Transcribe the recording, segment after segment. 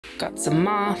Got some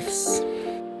moths.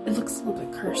 It looks a little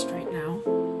bit cursed right now.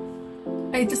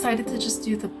 I decided to just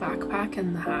do the backpack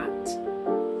and the hat.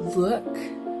 Look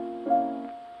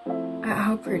at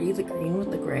how pretty the green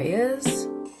with the gray is.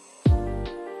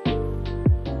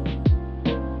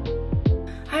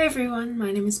 Hi everyone,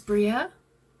 my name is Bria.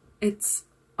 It's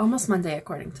almost Monday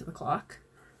according to the clock,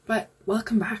 but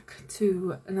welcome back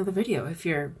to another video if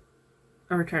you're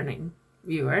a returning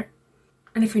viewer.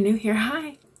 And if you're new here,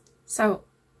 hi! So,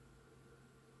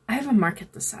 I have a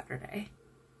market this Saturday.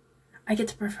 I get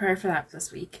to prepare for that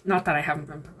this week. Not that I haven't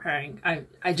been preparing.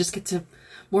 I just get to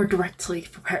more directly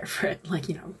prepare for it. Like,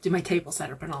 you know, do my table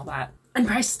setup and all that. And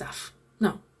price stuff.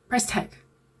 No, price tag.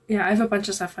 Yeah, I have a bunch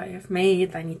of stuff I have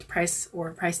made that I need to price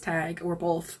or price tag or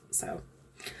both, so.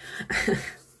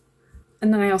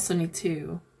 And then I also need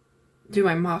to do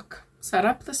my mock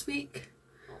setup this week.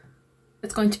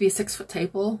 It's going to be a 6-foot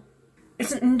table.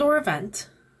 It's an indoor event.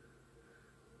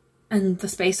 And the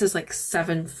space is like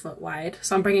 7 foot wide,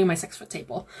 so I'm bringing my 6-foot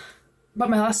table. But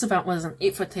my last event was an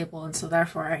 8-foot table, and so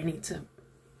therefore I need to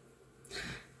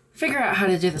figure out how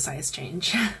to do the size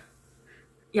change.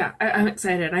 Yeah, I'm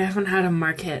excited. I haven't had a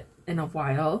market in a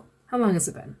while. How long has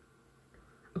it been?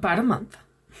 About a month.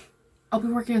 I'll be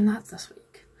working on that this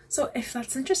week. So if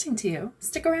that's interesting to you,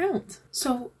 stick around.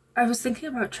 So I was thinking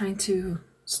about trying to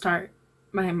start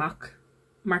my mock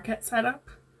market setup.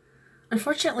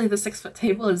 Unfortunately, the 6-foot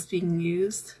table is being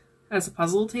used as a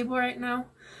puzzle table right now.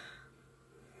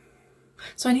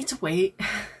 So I need to wait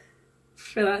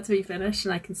for that to be finished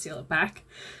and I can seal it back.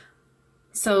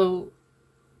 So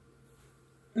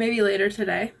maybe later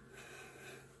today.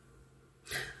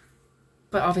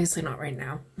 But obviously not right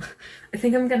now. I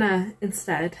think I'm gonna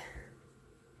instead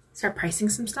start pricing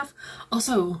some stuff.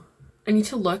 Also, I need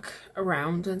to look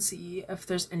around and see if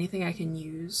there's anything I can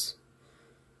use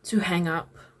to hang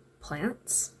up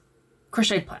plants,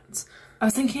 crocheted plants. I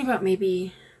was thinking about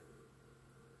maybe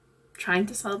trying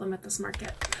to sell them at this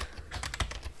market.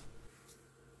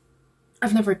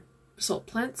 I've never sold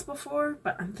plants before,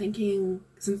 but I'm thinking,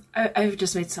 since I've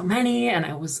just made so many and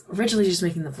I was originally just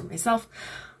making them for myself,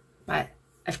 but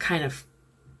I've kind of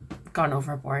gone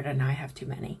overboard and now I have too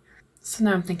many. So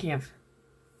now I'm thinking of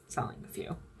selling a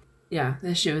few. Yeah, the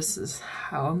issue is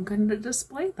how I'm going to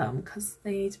display them because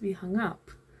they need to be hung up.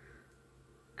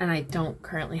 And I don't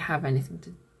currently have anything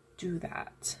to do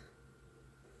that.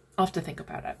 I'll have to think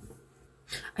about it.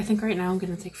 I think right now I'm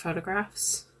going to take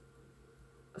photographs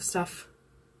of stuff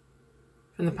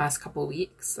from the past couple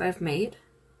weeks that I've made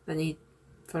that need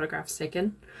photographs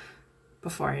taken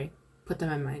before I put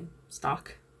them in my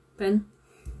stock bin.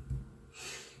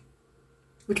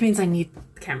 Which means I need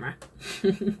the camera.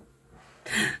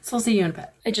 So I'll see you in a bit.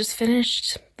 I just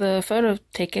finished the photo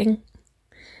taking.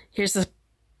 Here's a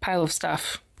pile of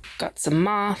stuff. Got some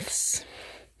moths,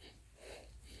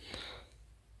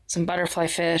 some butterfly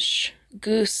fish,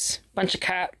 goose, bunch of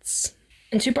cats,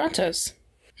 and 2 Brontos.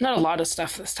 Not a lot of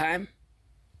stuff this time,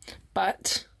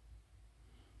 but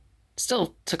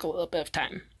still took a little bit of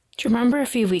time. Do you remember a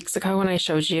few weeks ago when I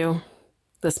showed you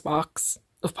this box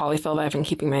of polyfill that I've been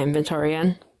keeping my inventory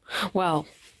in? Well,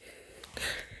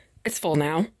 it's full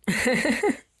now.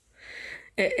 It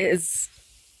is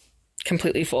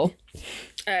completely full.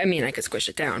 I mean, I could squish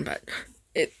it down, but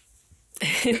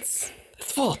it's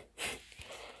full.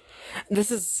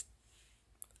 This is,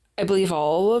 I believe,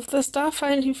 all of the stuff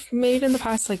I've made in the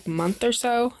past like month or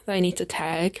so that I need to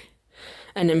tag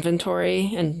and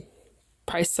inventory and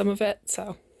price some of it.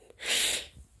 So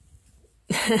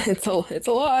it's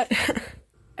a lot.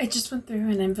 I just went through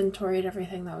and inventoried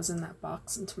everything that was in that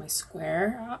box into my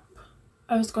Square app.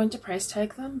 I was going to price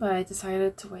tag them, but I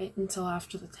decided to wait until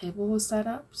after the table was set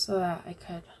up so that I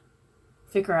could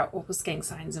figure out what was getting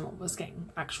signs and what was getting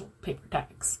actual paper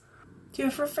tags. Do you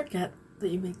ever forget that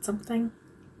you made something?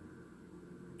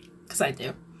 Because I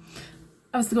do.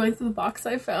 I was going through the box,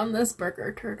 I found this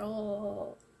burger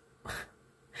turtle.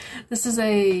 This is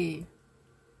a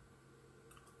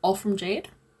all from jade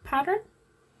pattern.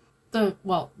 The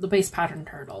base pattern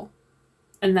turtle.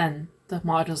 And then the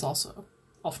mod is also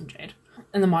all from jade.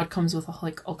 And the mod comes with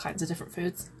like all kinds of different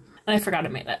foods. And I forgot I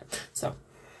made it. So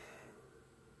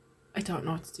I don't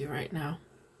know what to do right now.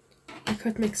 I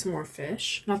could make some more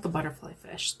fish. Not the butterfly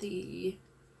fish.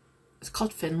 It's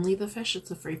called Finley the fish.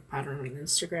 It's a free pattern on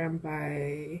Instagram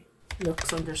by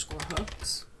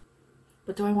nooks_hooks.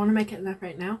 But do I want to make it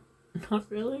right now? Not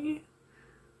really.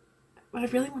 But I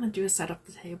really want to do is set up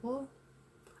the table.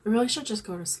 I really should just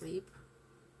go to sleep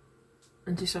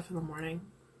and do stuff in the morning.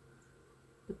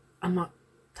 But I'm not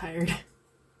tired,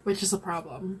 which is a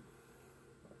problem.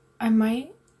 I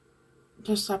might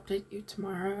just update you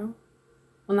tomorrow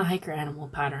when the hiker animal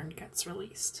pattern gets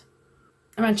released.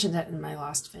 I mentioned it in my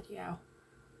last video,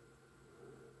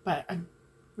 but I'm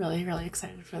really, really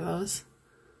excited for those.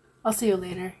 I'll see you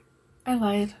later. I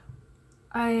lied.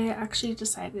 I actually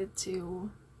decided to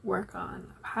work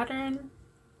on a pattern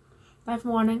that I've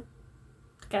been wanting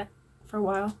to get for a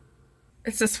while.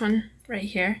 It's this one right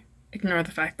here. Ignore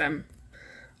the fact that I'm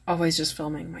always just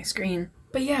filming my screen.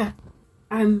 But yeah,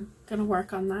 I'm gonna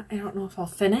work on that. I don't know if I'll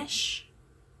finish,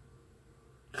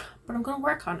 but I'm gonna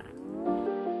work on it.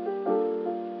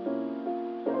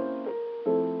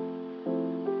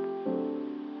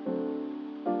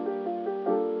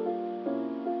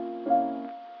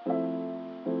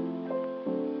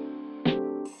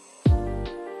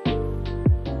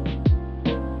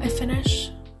 I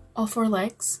finished all 4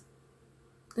 legs.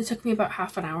 They took me about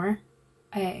half an hour.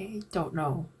 I don't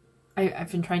know.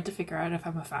 I've been trying to figure out if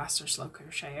I'm a fast or slow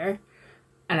crocheter,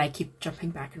 and I keep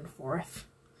jumping back and forth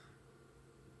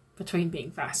between being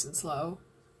fast and slow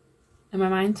in my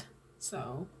mind,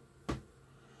 so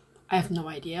I have no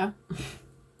idea.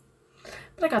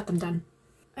 But I got them done.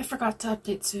 I forgot to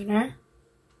update sooner,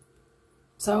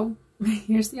 so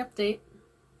here's the update.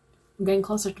 I'm getting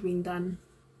closer to being done.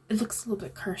 It looks a little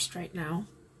bit cursed right now,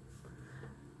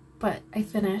 but I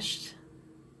finished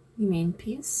the main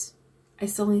piece. I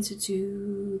still need to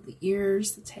do the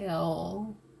ears, the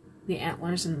tail, the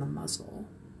antlers, and the muzzle.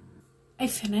 I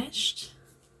finished.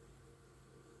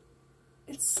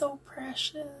 It's so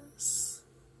precious.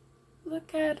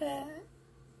 Look at it.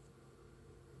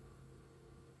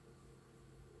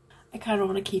 I kind of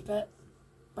want to keep it,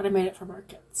 but I made it for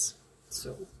markets,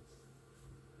 so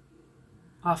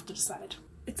I'll have to decide.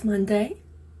 It's Monday.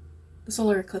 The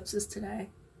solar eclipse is today.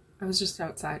 I was just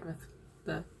outside with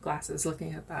the glasses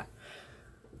looking at that.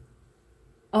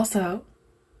 Also,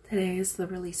 today is the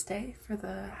release day for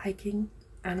the hiking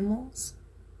animals.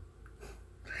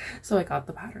 So I got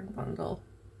the pattern bundle.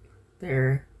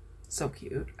 They're so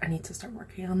cute. I need to start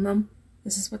working on them.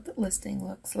 This is what the listing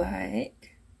looks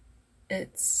like.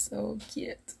 It's so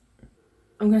cute.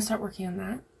 I'm gonna start working on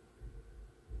that.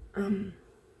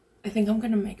 I think I'm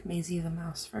gonna make Maisie the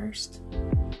mouse first.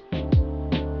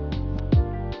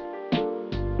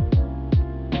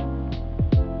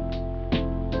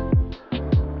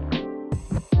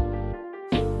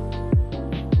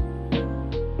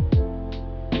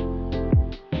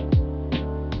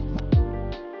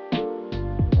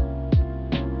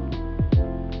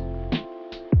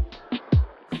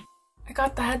 I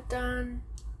got the head done.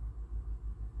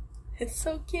 It's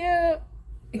so cute.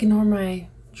 Ignore my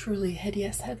truly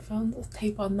hideous headphones with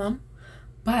tape on them,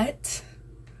 but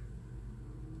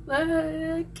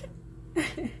look.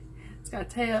 It's got a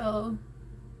tail.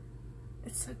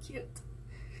 It's so cute.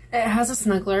 It has a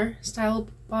snuggler style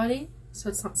body, so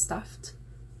it's not stuffed,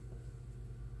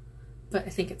 but I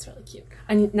think it's really cute.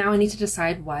 Now I need to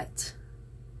decide what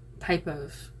type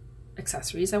of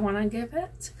accessories I want to give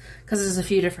it, because there's a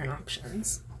few different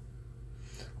options,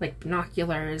 like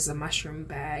binoculars, a mushroom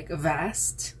bag, a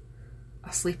vest,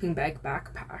 a sleeping bag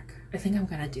backpack. I think I'm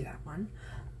gonna do that one,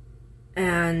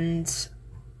 and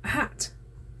a hat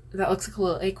that looks like a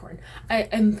little acorn.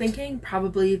 I'm thinking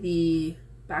probably the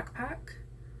backpack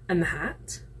and the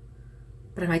hat,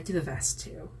 but I might do the vest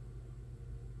too.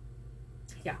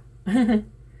 Yeah.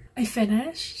 I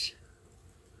finished.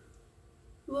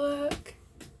 Look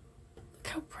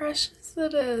how precious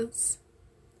it is.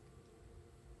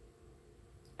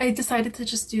 I decided to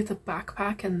just do the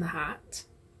backpack and the hat.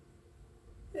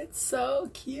 It's so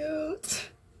cute.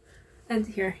 And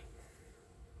here,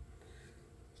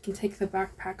 you can take the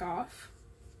backpack off.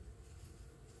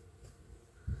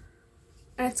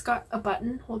 And it's got a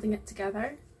button holding it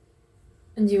together.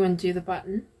 And you undo the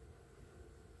button.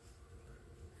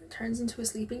 It turns into a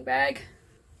sleeping bag.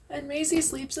 And Maisie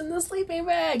sleeps in the sleeping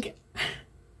bag.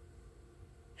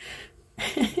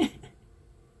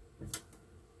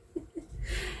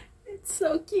 It's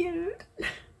so cute.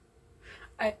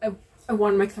 I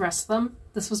want to make the rest of them.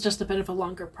 This was just a bit of a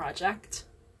longer project,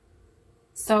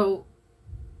 so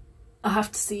I'll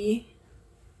have to see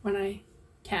when I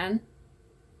can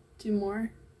do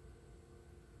more.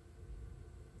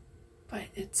 But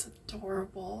it's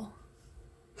adorable.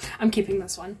 I'm keeping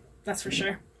this one, that's for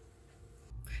sure.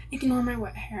 Ignore my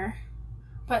wet hair,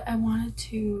 but I wanted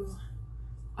to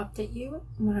update you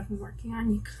on what I've been working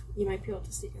on. You might be able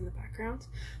to see it in the background.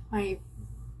 My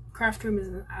craft room is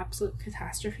an absolute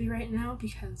catastrophe right now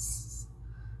because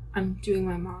I'm doing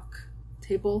my mock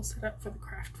table set up for the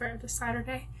craft fair this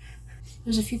Saturday.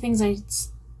 There's a few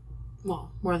things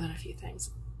well, more than a few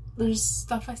things. There's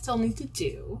stuff I still need to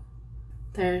do.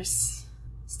 There's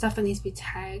stuff that needs to be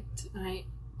tagged, and I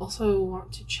also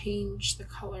want to change the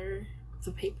color of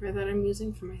the paper that I'm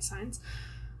using for my signs.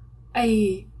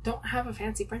 I don't have a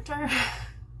fancy printer,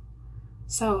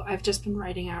 so I've just been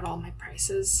writing out all my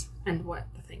prices and what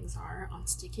the things are on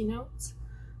sticky notes.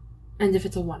 And if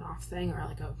it's a one-off thing or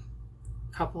like a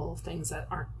couple of things that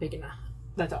aren't big enough,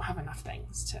 that don't have enough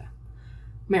things to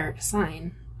merit a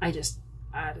sign, I just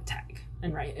add a tag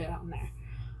and write it on there.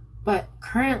 But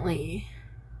currently,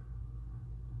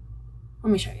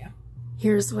 let me show you.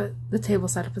 Here's what the table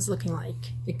setup is looking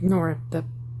like. Ignore the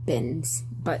bins.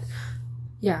 But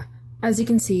yeah, as you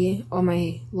can see, all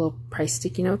my little price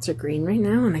sticky notes are green right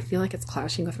now, and I feel like it's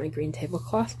clashing with my green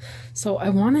tablecloth. So I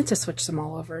wanted to switch them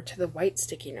all over to the white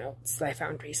sticky notes that I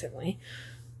found recently.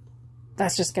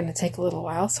 That's just going to take a little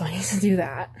while, so I need to do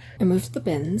that. I moved the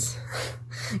bins.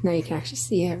 Now you can actually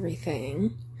see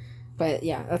everything. But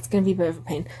yeah, that's going to be a bit of a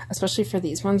pain, especially for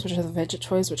these ones, which are the Veggie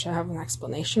Toys, which I have an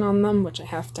explanation on them, which I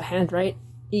have to handwrite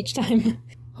each time.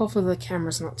 Hopefully the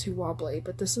camera's not too wobbly,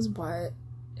 but this is what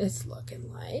it's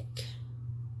looking like.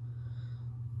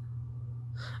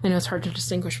 I know it's hard to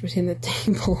distinguish between the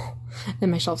table and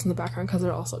my shelves in the background because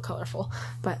they're all so colorful,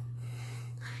 but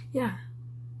yeah,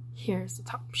 here's the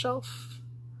top shelf,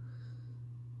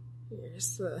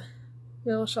 here's the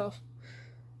middle shelf,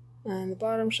 and the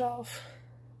bottom shelf.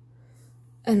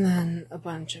 And then a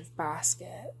bunch of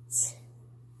baskets.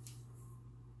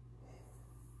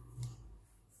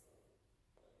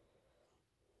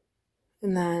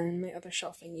 And then my other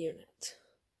shelving unit.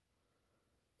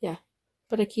 Yeah,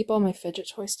 but I keep all my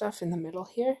fidget toy stuff in the middle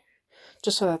here,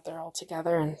 just so that they're all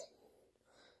together and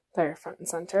they're front and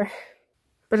center.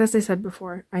 But as I said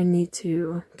before, I need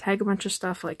to tag a bunch of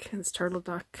stuff like this turtle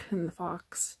duck and the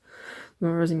fox, the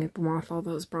rosy maple moth, all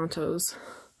those Brontos.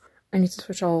 I need to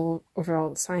switch all over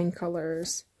all the sign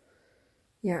colors.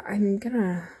 Yeah, I'm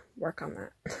gonna work on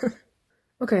that.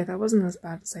 Okay, that wasn't as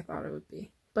bad as I thought it would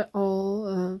be. But all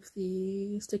of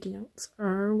the sticky notes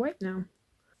are white now.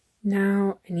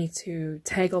 Now I need to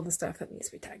tag all the stuff that needs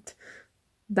to be tagged.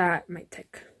 That might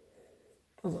take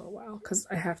a little while because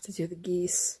I have to do the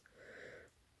geese.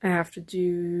 I have to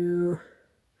do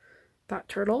that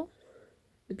turtle,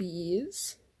 the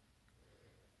bees.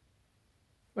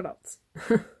 What else?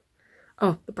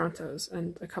 Oh, the Brontos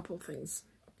and a couple of things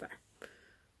up there.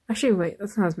 Actually, wait,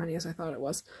 that's not as many as I thought it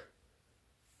was.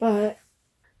 But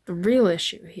the real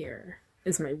issue here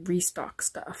is my restock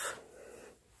stuff.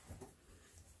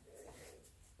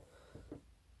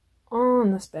 All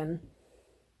in this bin.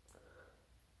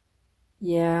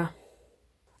 Yeah.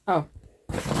 Oh,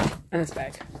 and this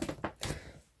bag.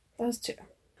 Those two.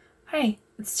 Hi,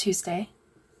 it's Tuesday.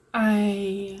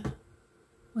 I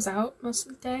was out most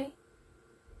of the day.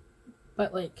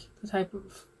 But like the type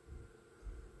of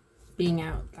being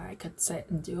out that I could sit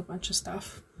and do a bunch of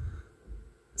stuff.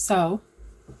 So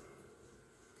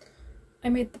I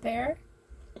made the bear.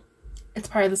 It's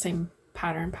part of the same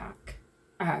pattern pack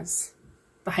as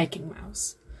the hiking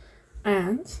mouse.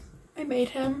 And I made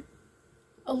him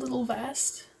a little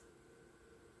vest.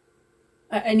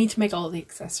 I need to make all the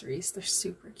accessories. They're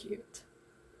super cute.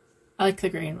 I like the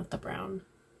green with the brown.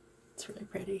 It's really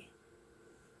pretty.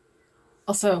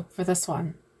 Also, for this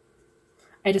one,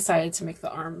 I decided to make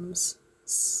the arms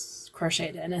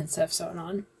crocheted in instead of sewn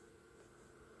on.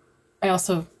 I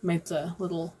also made the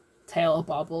little tail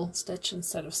bobble stitch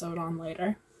instead of sewed on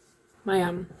later.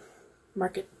 My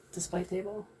market display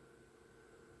table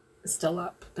is still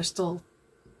up.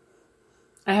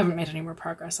 I haven't made any more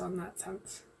progress on that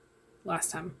since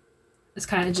last time. It's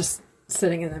kind of just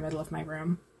sitting in the middle of my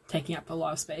room, taking up a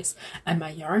lot of space, and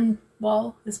my yarn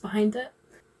wall is behind it.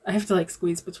 I have to like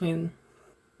squeeze between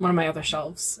one of my other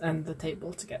shelves and the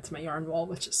table to get to my yarn wall,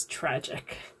 which is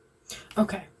tragic.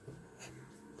 Okay.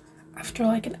 After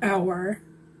like an hour,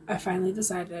 I finally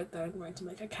decided that I'm going to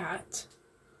make a cat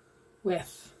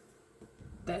with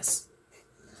this.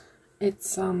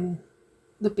 It's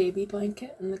the baby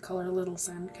blanket in the color Little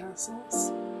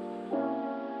Sandcastles.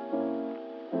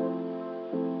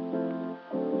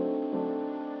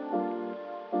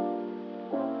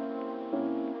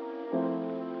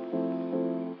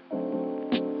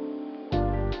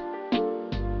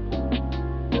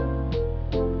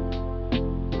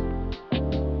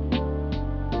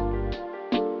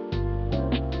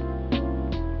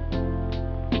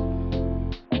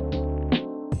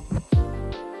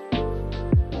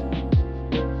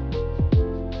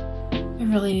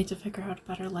 I really need to figure out a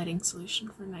better lighting solution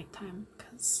for nighttime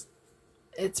because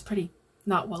it's pretty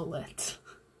not well lit.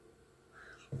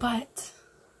 But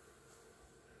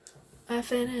I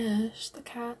finished the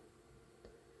cat.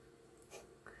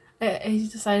 I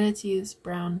decided to use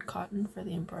brown cotton for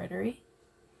the embroidery,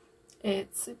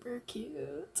 It's super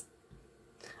cute.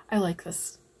 I like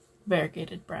this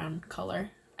variegated brown color.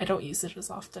 I don't use it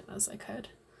as often as I could,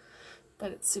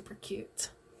 but it's super cute.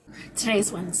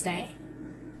 Today's Wednesday.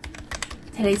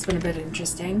 Today's been a bit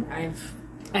interesting.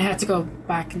 I had to go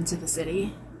back into the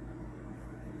city,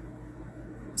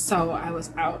 so I was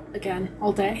out again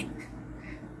all day.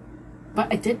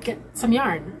 But I did get some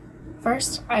yarn.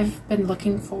 First, I've been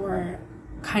looking for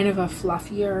kind of a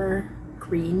fluffier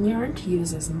green yarn to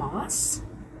use as moss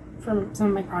for some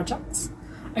of my projects.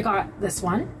 I got this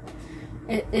one.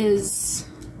 It is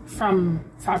from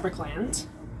Fabricland.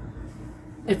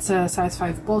 It's a size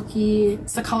 5 bulky.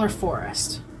 It's the color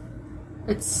Forest.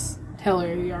 It's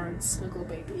Taylor Yarn's Snuggle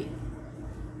Baby.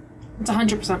 It's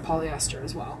 100% polyester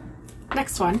as well.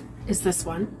 Next one is this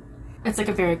one. It's like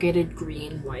a variegated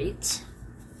green white.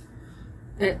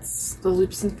 It's the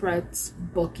Loops and Threads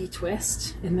bulky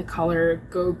twist in the color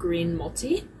Go Green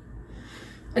Multi.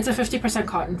 It's a 50%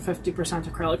 cotton, 50%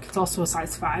 acrylic. It's also a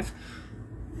size 5.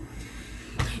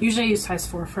 Usually I use size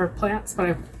 4 for plants, but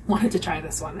I wanted to try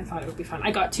this one. I thought it would be fun. I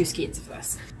got 2 skeins of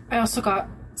this. I also got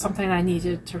something I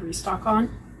needed to restock on.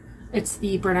 It's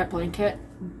the Burnett blanket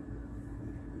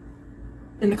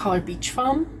in the color Beach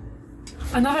Foam.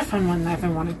 Another fun one that I've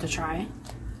been wanting to try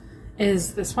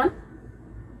is this one.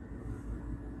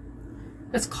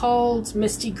 It's called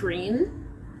Misty Green.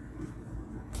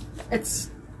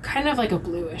 It's kind of like a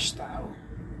bluish though,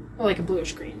 or like a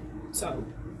bluish green. So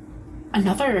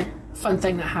another fun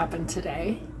thing that happened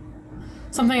today,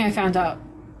 something I found out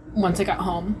once I got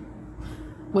home,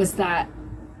 was that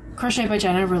Crochet by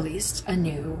Jenna released a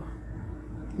new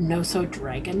No-Sew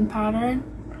Dragon pattern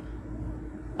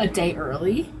a day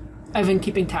early. I've been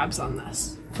keeping tabs on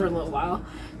this for a little while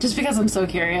just because I'm so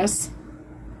curious.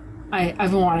 I've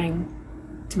been wanting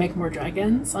to make more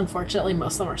dragons. Unfortunately,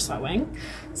 most of them are sewing.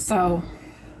 So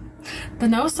the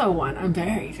no-sew one I'm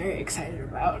very, very excited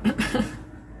about.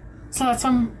 So that's what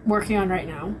I'm working on right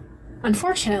now.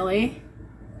 Unfortunately,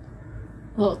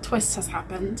 a little twist has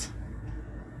happened.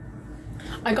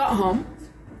 I got home,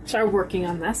 started working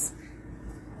on this,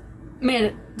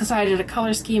 decided a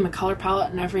color scheme, a color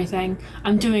palette and everything.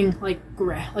 I'm doing like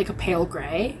gray, like a pale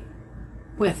gray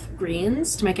with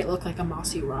greens to make it look like a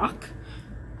mossy rock.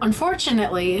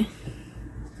 Unfortunately,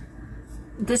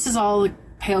 this is all the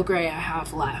pale gray I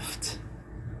have left.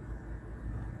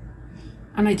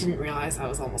 And I didn't realize I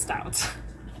was almost out.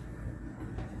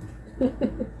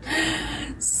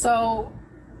 So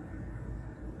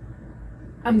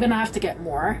I'm gonna have to get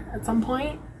more at some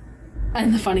point.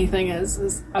 And the funny thing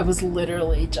is I was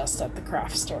literally just at the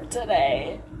craft store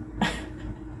today.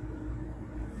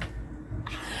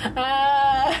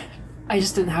 I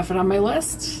just didn't have it on my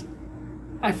list.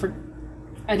 I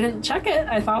didn't check it.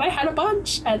 I thought I had a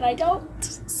bunch, and I don't.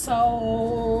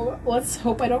 So let's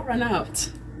hope I don't run out.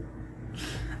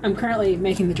 I'm currently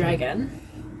making the dragon.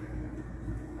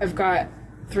 I've got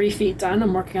 3 feet done.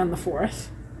 I'm working on the 4th.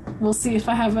 We'll see if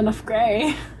I have enough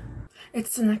gray.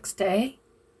 It's the next day,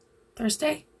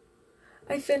 Thursday.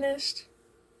 I finished.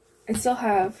 I still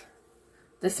have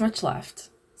this much left,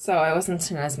 so I wasn't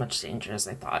in as much danger as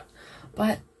I thought.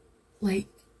 But, like,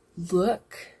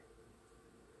 look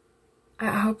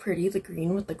at how pretty the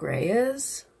green with the gray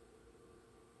is.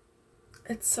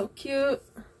 It's so cute.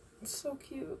 It's so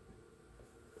cute.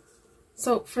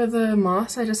 So for the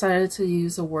moss, I decided to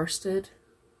use a worsted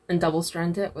and double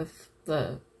strand it with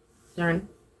the yarn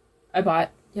I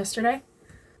bought yesterday.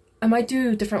 I might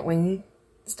do different wing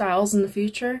styles in the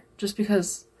future, just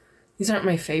because these aren't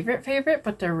my favorite,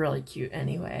 but they're really cute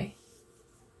anyway.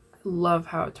 I love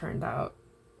how it turned out.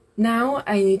 Now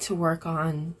I need to work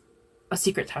on a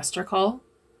secret tester call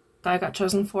that I got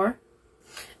chosen for.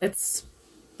 It's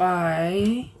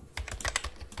by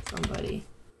somebody.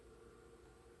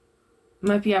 It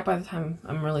might be out by the time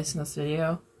I'm releasing this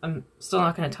video. I'm still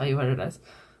not going to tell you what it is,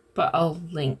 but I'll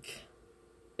link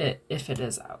it if it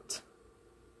is out.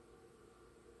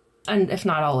 And if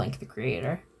not, I'll link the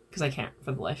creator, because I can't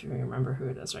for the life of me remember who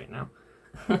it is right now.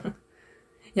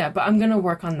 Yeah, but I'm going to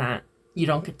work on that. You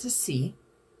don't get to see,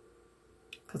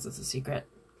 because it's a secret.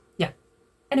 Yeah.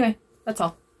 Anyway, that's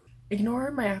all.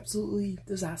 Ignore my absolutely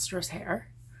disastrous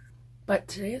hair, but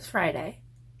today is Friday.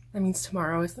 That means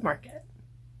tomorrow is the market.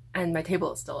 And my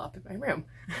table is still up in my room,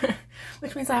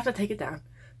 which means I have to take it down.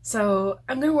 So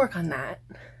I'm going to work on that.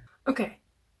 Okay,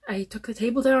 I took the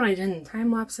table down. I didn't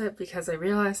time-lapse it because I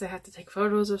realized I had to take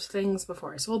photos of things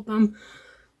before I sold them.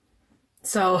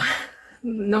 So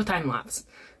no time-lapse.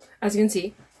 As you can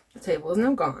see, the table is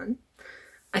now gone.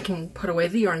 I can put away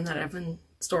the yarn that I've been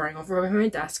storing over by my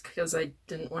desk because I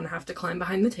didn't want to have to climb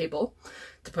behind the table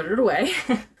to put it away.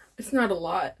 It's not a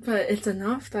lot, but it's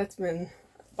enough that's been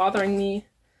bothering me.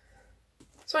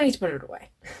 So I need to put it away.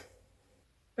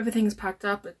 Everything's packed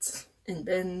up, it's in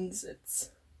bins,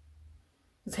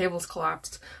 the table's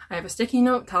collapsed. I have a sticky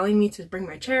note telling me to bring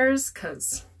my chairs,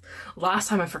 because last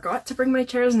time I forgot to bring my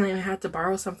chairs and then I had to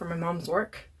borrow some from my mom's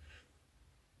work.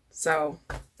 So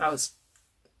that was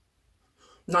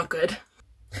not good.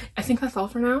 I think that's all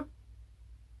for now.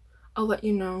 I'll let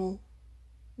you know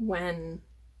when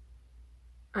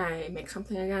I make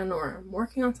something again or I'm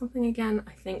working on something again.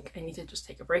 I think I need to just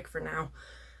take a break for now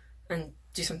and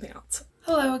do something else.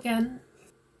 Hello again.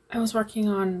 I was working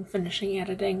on finishing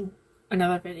editing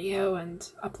another video and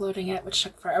uploading it, which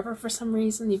took forever for some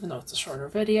reason, even though it's a shorter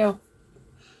video.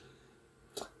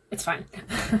 It's fine.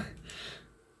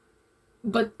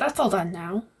 But that's all done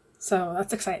now, so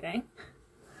that's exciting.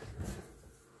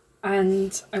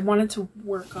 And I wanted to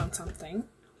work on something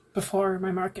before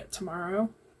my market tomorrow,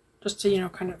 just to, you know,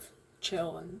 kind of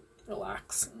chill and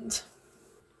relax and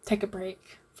take a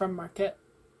break from market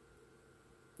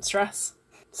stress.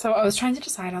 So I was trying to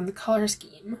decide on the color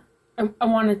scheme. I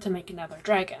wanted to make another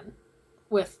dragon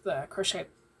with the Crochet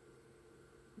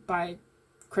by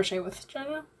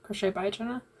Jenna? Crochet by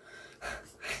Jenna?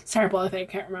 It's terrible, I think,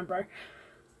 I can't remember.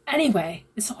 Anyway,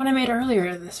 it's the one I made earlier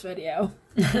in this video.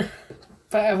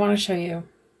 But I want to show you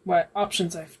what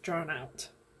options I've drawn out.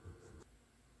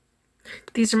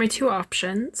 These are my two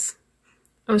options.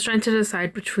 I was trying to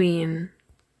decide between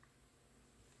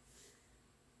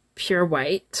pure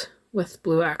white with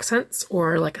blue accents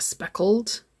or like a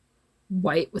speckled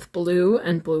white with blue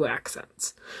and blue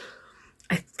accents.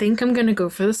 I think I'm gonna go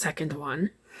for the second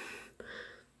one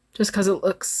just because it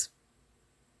looks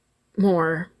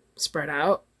more spread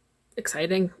out,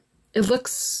 exciting. It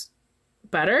looks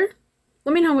better.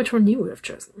 Let me know which one you would have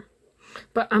chosen.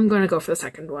 But I'm going to go for the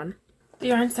second one. The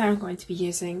yarns that I'm going to be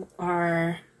using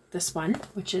are this one,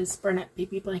 which is Burnett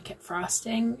Baby Blanket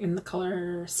Frosting in the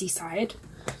color Seaside.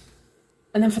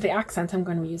 And then for the accent, I'm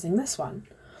going to be using this one,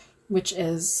 which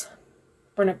is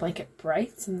Burnett Blanket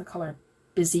Brights in the color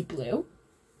Busy Blue.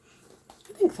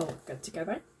 I think they'll look good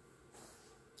together.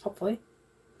 Hopefully.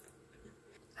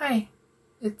 Hi.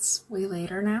 It's way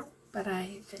later now, but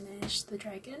I finished the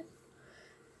dragon.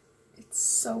 It's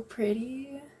so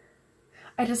pretty.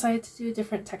 I decided to do a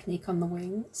different technique on the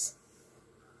wings.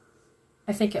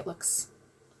 I think it looks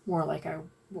more like I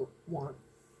want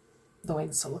the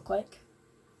wings to look like.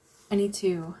 I need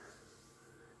to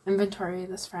inventory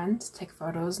this friend, take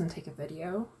photos and take a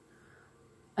video.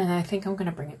 And I think I'm going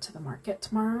to bring it to the market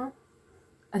tomorrow.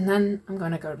 And then I'm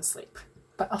going to go to sleep.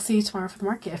 But I'll see you tomorrow for the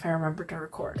market if I remember to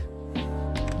record.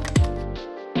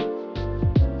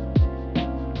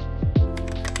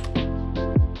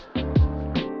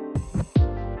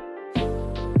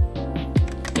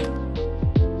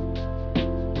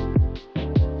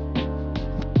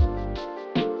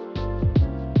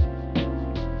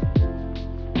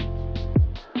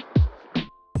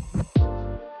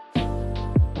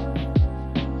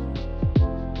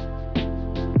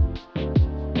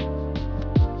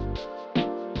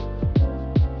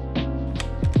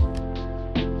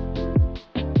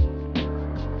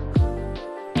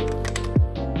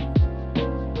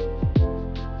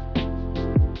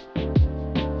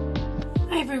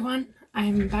 Everyone,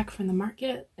 I'm back from the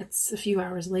market. It's a few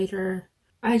hours later.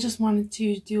 I just wanted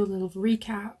to do a little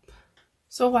recap.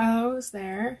 So while I was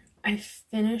there, I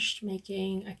finished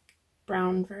making a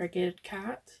brown variegated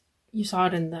cat. You saw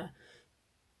it in the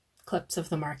clips of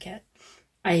the market.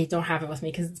 I don't have it with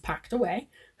me because it's packed away.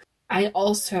 I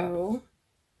also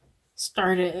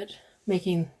started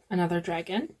making another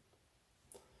dragon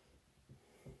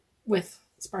with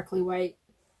sparkly white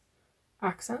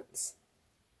accents.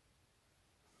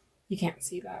 You can't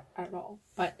see that at all,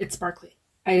 but it's sparkly.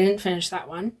 I didn't finish that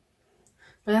one,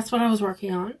 but that's what I was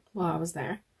working on while I was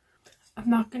there. I'm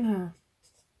not gonna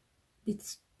be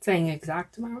saying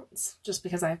exact amounts just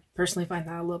because I personally find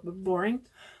that a little bit boring,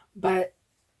 but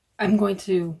I'm going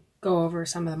to go over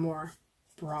some of the more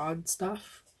broad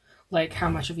stuff, like how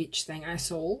much of each thing I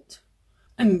sold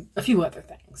and a few other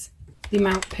things. The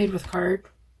amount paid with card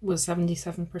was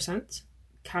 77%,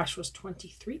 cash was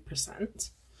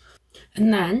 23%,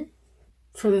 and then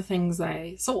for the things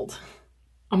I sold,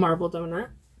 a marble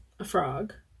donut, a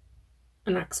frog,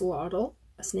 an axolotl,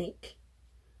 a snake,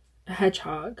 a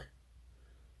hedgehog,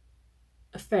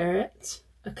 a ferret,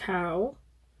 a cow,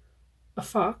 a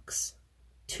fox,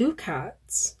 2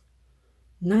 cats,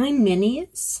 9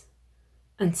 minis,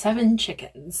 and 7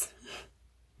 chickens.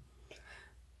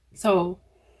 So,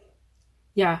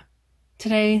 yeah,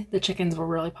 today the chickens were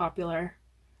really popular.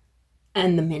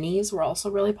 And the minis were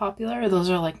also really popular. Those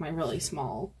are like my really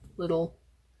small little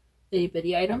itty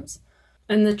bitty items.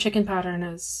 And the chicken pattern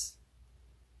is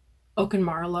oak and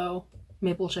marlow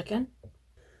maple chicken.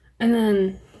 And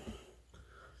then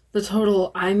the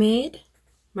total I made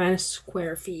minus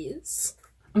square fees.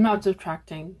 I'm not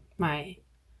subtracting my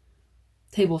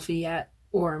table fee yet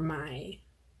or my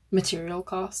material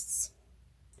costs.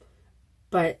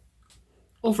 But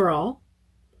overall,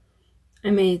 I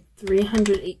made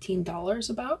 $318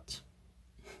 about.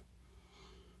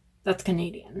 That's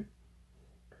Canadian,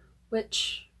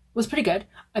 which was pretty good.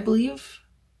 I believe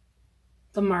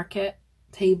the market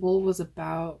table was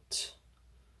about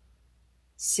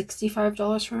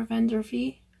 $65 for a vendor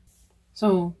fee.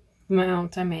 So the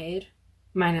amount I made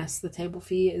minus the table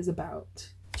fee is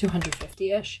about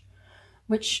 $250-ish,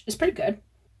 which is pretty good.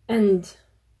 And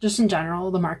just in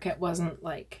general, the market wasn't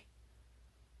like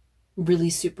really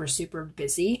super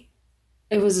busy.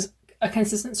 It was a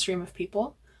consistent stream of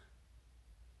people,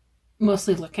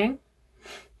 mostly looking.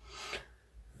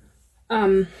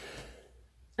 And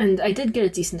I did get a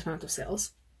decent amount of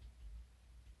sales,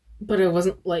 but I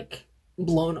wasn't like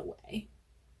blown away.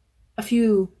 A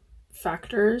few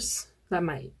factors that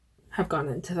might have gone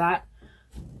into that.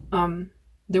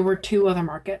 There were 2 other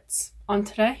markets on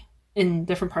today in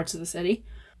different parts of the city.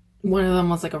 One of them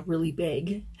was like a really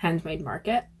big handmade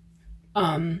market.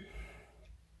 I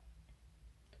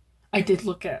did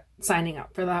look at signing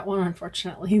up for that one.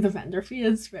 Unfortunately, the vendor fee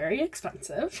is very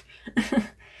expensive.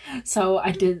 So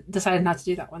I decided not to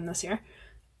do that one this year.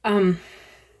 The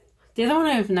other one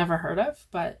I've never heard of,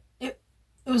 but it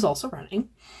was also running.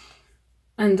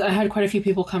 And I had quite a few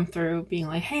people come through being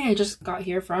like, hey, I just got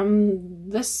here from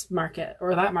this market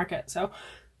or that market. So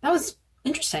that was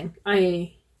interesting.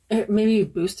 It maybe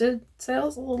boosted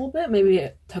sales a little bit. Maybe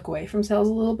it took away from sales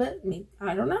a little bit.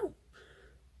 I don't know.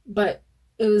 But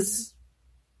it was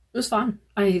fun.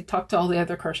 I talked to all the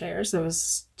other crocheters. There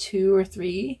was 2 or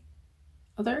 3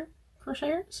 other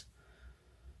crocheters.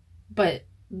 But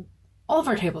all of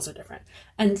our tables are different.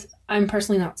 And I'm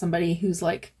personally not somebody who's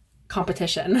like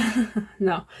competition.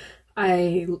 No.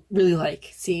 I really like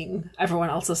seeing everyone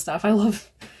else's stuff. I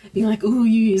love being like, ooh,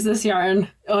 you use this yarn.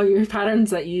 Oh, your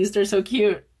patterns that you used are so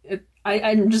cute.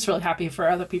 I'm just really happy for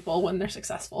other people when they're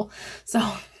successful. So,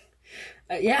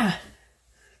 yeah,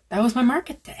 that was my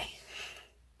market day.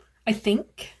 I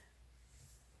think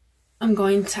I'm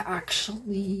going to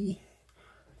actually,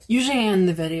 usually I end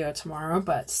the video tomorrow,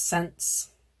 but since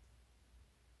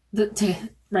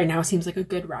right now seems like a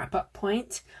good wrap-up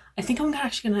point, I think I'm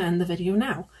actually going to end the video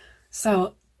now.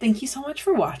 So, thank you so much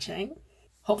for watching.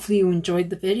 Hopefully you enjoyed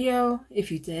the video.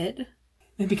 If you did,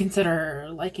 maybe consider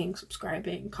liking,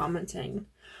 subscribing, commenting.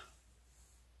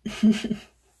 It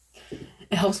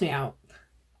helps me out.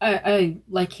 I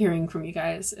like hearing from you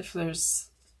guys if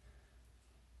there's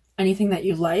anything that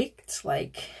you liked,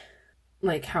 like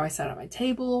how I set up my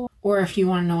table, or if you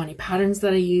want to know any patterns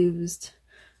that I used,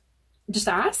 just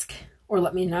ask or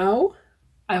let me know.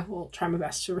 I will try my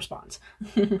best to respond.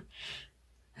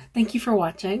 Thank you for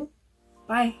watching.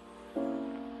 Bye.